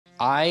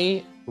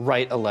I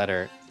write a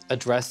letter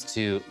addressed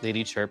to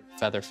Lady Chirp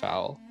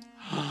Featherfowl,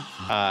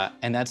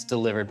 and that's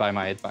delivered by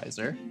my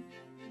advisor.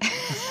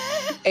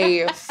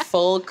 A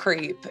full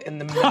creep in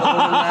the middle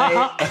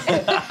of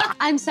the night.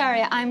 I'm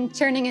sorry, I'm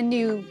turning a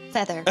new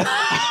feather.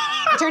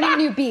 Turning a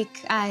new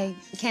beak. I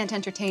can't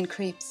entertain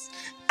creeps.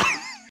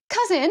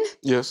 Cousin.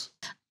 Yes?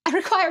 I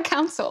require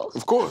counsel.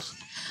 Of course.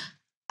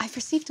 I've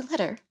received a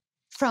letter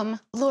from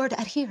Lord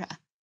Adhira.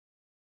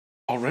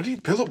 Already?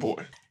 Pillow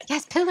Boy?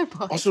 Yes, Pillar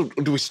Boy. Also,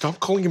 do we stop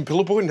calling him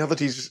Pillow Boy now that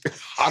he's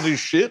hot as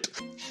shit?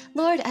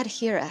 Lord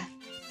Adhira,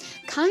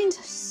 time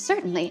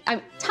certainly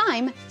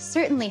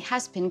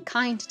has been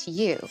kind to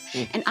you,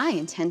 and I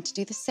intend to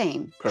do the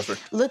same.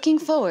 Perfect. Looking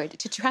forward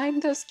to trying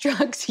those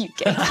drugs you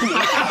gave me.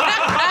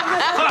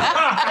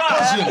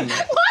 Cousin!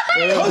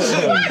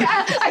 Cousin!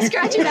 I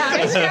scratch it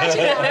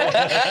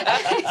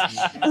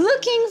out.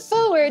 Looking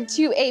forward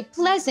to a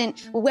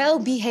pleasant,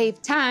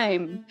 well-behaved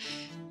time.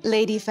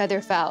 Lady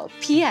Featherfowl.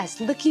 P.S.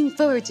 Looking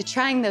forward to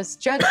trying those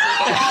drugs.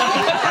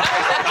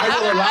 I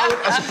will allow it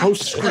as a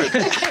postscript.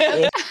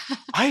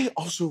 I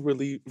also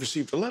really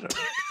received a letter.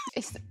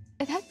 Is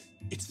that?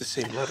 It's the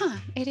same letter. Huh,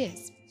 it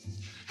is.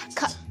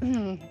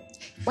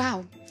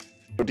 Wow.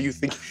 Or do you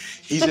think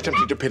he's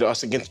attempting to pit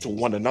us against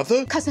one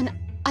another? Cousin,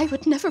 I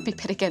would never be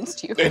pit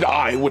against you. And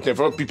I would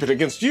never be pit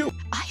against you.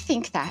 I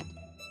think that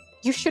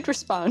you should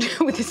respond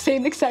with the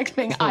same exact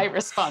thing I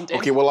responded.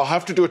 Okay, well, I'll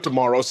have to do it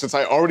tomorrow since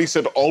I already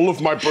said all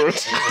of my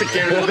birds to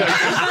carry them.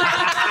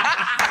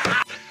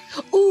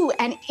 Ooh,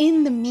 and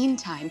in the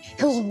meantime,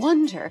 he'll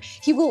wonder.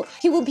 He will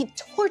be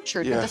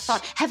tortured with the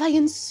thought, have I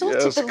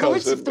insulted the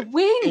lords of the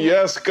wind?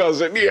 Yes,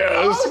 cousin, yes.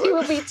 Oh, he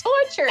will be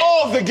tortured.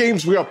 All the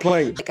games we are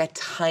playing. Like a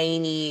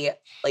tiny,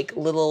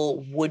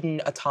 little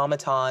wooden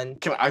automaton.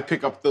 Can I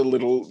pick up the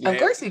little... Of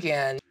course you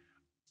can.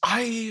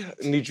 I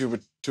need you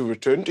to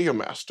return to your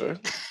master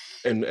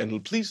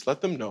and please let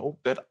them know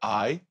that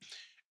I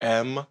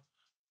am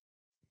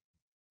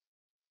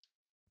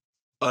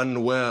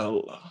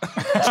unwell.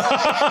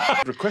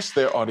 Request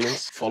their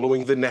audience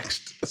following the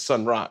next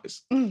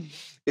sunrise,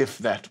 if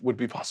that would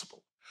be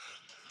possible.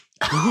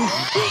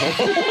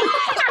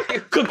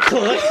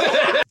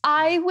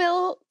 I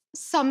will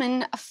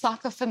summon a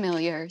flock of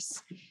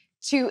familiars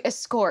to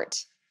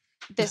escort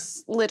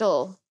this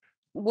little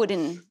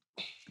wooden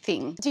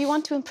thing. Do you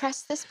want to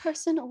impress this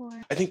person, or?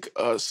 I think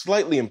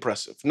slightly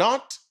impressive.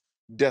 Not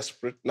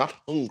desperate, not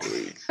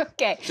hungry.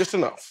 Okay. Just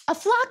enough. A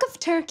flock of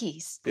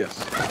turkeys. Yes.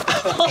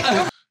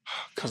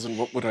 Cousin,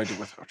 what would I do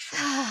without you?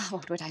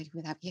 What would I do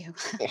without you?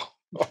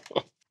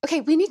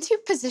 Okay, we need to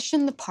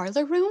position the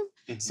parlor room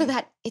so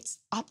that it's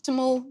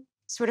optimal,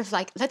 sort of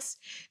like, let's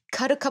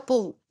cut cut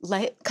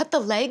the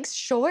legs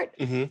short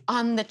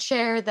on the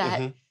chair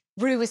that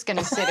Rue is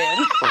gonna sit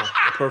in. Oh,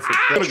 perfect.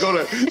 I'm gonna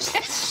go to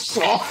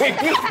sawing.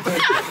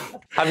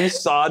 Have you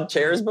sawed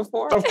chairs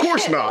before? Of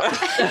course not.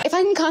 If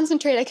I can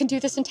concentrate, I can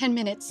do this in 10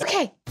 minutes.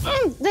 Okay,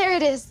 there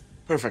it is.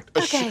 Perfect.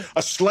 Okay.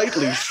 A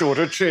slightly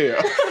shorter chair.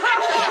 All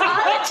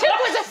it took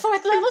was a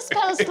 4th level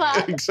spell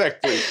slot.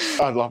 Exactly.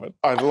 I love it.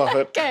 I love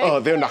it. Okay. Oh,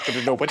 they're not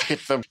gonna know what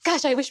hit them.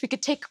 Gosh, I wish we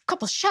could take a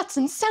couple shots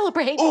and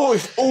celebrate. Oh,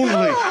 if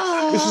only.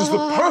 This is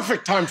the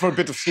perfect time for a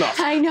bit of snuff.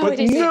 I know but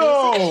it is.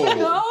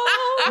 No.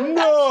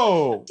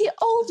 No. The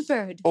old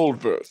bird. Old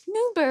bird.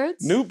 New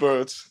birds. New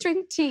birds.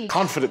 Drink tea.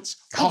 Confidence.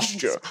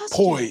 Posture.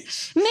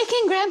 Poise.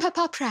 Making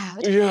Grandpapa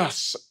proud.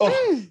 Yes.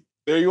 Oh,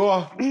 there you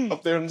are,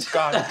 up there in the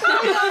sky.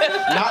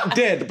 Not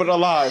dead, but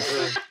alive.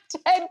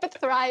 Dead but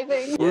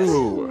thriving.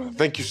 Ooh,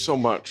 thank you so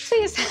much.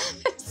 Please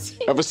have a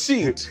seat. Have a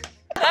seat.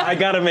 I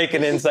gotta make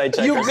an insight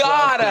check. You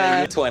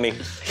gotta. 20.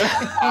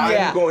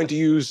 I'm going to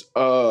use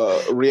a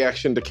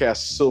reaction to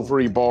cast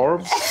Silvery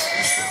Barbs.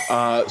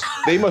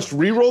 They must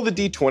re-roll the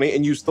d20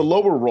 and use the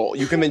lower roll.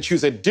 You can then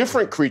choose a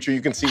different creature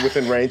you can see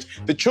within range.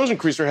 The chosen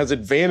creature has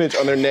advantage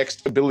on their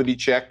next ability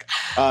check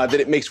that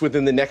it makes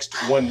within the next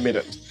 1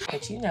 minute.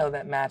 But you know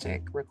that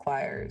magic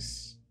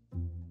requires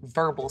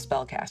verbal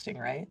spell casting,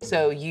 right?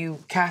 So you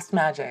cast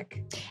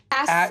magic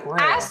at Rue.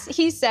 As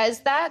he says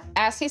that,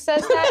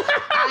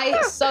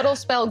 I subtle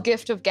spell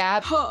Gift of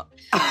Gab.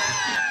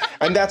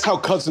 And that's how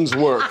cousins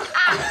work.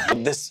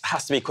 This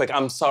has to be quick.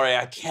 I'm sorry,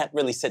 I can't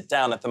really sit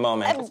down at the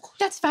moment.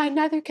 That's fine,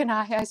 neither can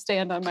I. I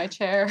stand on my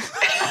chair.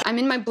 I'm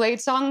in my Blade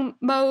Song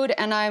mode,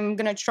 and I'm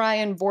gonna try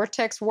and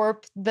vortex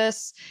warp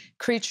this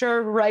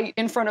creature right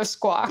in front of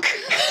Squawk.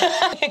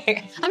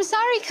 I'm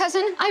sorry,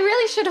 cousin. I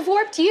really should have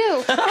warped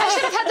you. I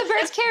should have had the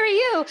birds carry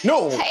you.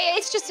 No.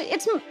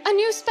 It's a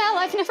new spell.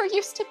 I've never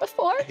used it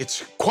before.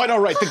 It's quite all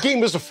right. The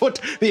game is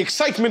afoot. The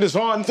excitement is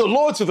on. The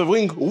Lords of the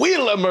Wing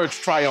will emerge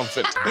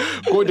triumphant.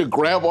 Going to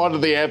grab onto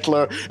the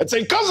antler and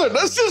say, cousin,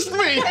 assist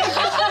me!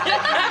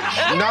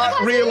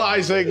 Not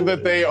realizing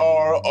that they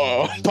are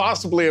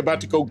possibly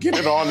about to go get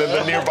it on in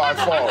the nearby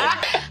fog.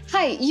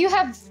 Hi, you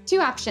have 2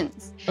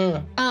 options.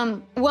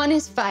 One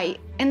is fight,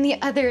 and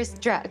the other is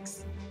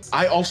drugs.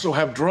 I also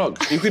have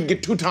drugs. You could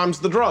get 2 times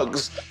the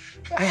drugs.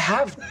 I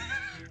have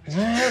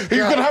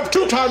You can have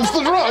 2 times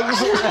the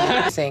drugs.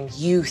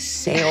 You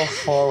sail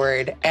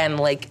forward and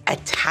like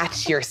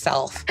attach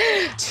yourself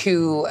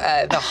to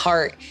the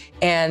heart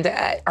and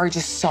are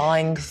just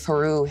sawing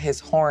through his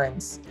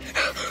horns.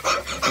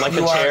 Like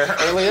a chair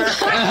earlier?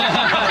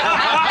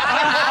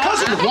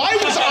 Cousin, why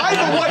was I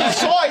the one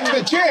sawing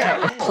the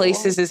chair?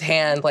 Places his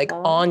hand like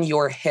on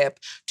your hip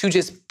to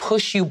just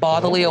push you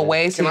bodily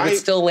away so you would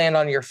still land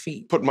on your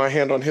feet. Put my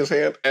hand on his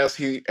hand as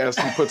he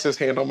puts his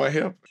hand on my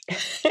hip.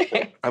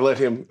 I let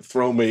him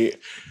throw me.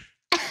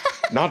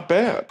 Not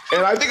bad.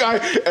 And I think I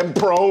am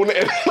prone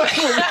and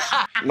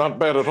not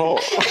bad at all.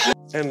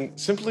 And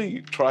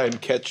simply try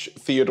and catch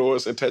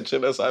Theodore's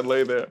attention as I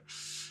lay there.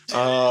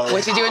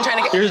 What you doing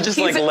trying to get? You're just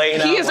like laying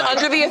out. He is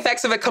under the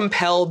effects of a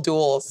compelled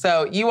duel.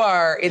 So you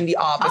are in the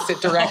opposite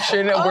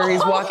direction of where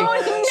he's walking.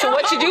 No. So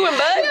what you doing,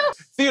 bud? No.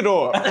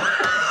 Theodore.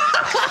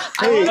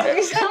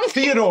 Hey,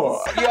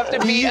 Theodore. You have to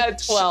be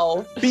at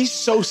 12. Be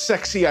so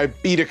sexy I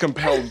beat a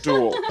compelled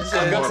duel.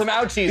 I've got some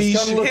ouchies.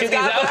 Come look at these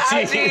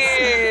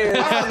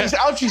ouchies. These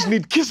ouchies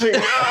need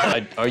kissing.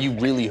 Are you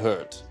really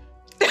hurt?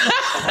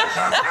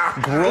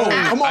 Bro,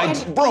 come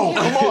on. Bro,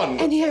 come on.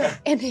 And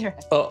here.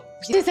 Oh.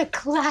 This is a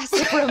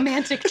classic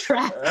romantic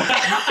trap.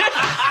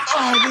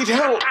 I need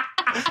help.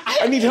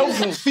 I need help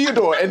from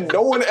Theodore and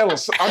no one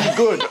else. I'm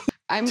good.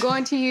 I'm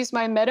going to use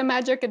my Meta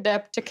Magic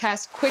Adept to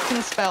cast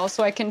Quicken Spell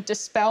so I can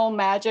dispel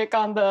magic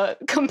on the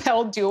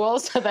compelled duel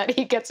so that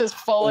he gets his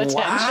full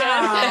attention.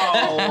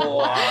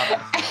 Wow.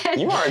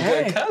 You are a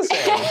good cousin.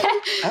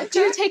 Do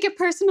you take it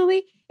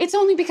personally? It's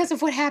only because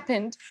of what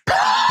happened.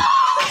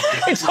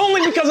 It's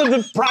only because of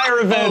the prior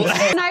event.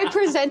 And I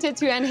present it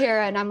to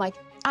Anhira and I'm like,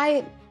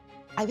 I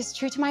was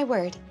true to my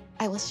word.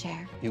 I will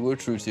share. You were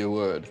true to your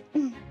word.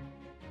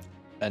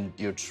 And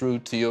you're true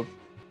to your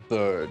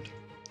bird.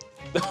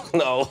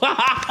 No.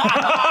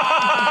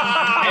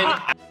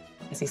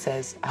 As he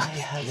says, I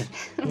have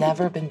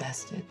never been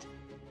bested.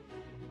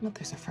 But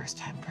there's a first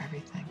time for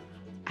everything.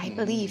 I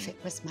believe it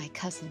was my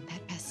cousin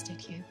that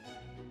bested you.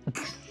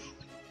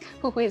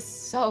 Who is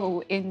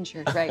so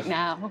injured right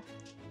now.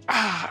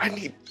 I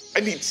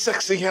need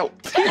sexy help.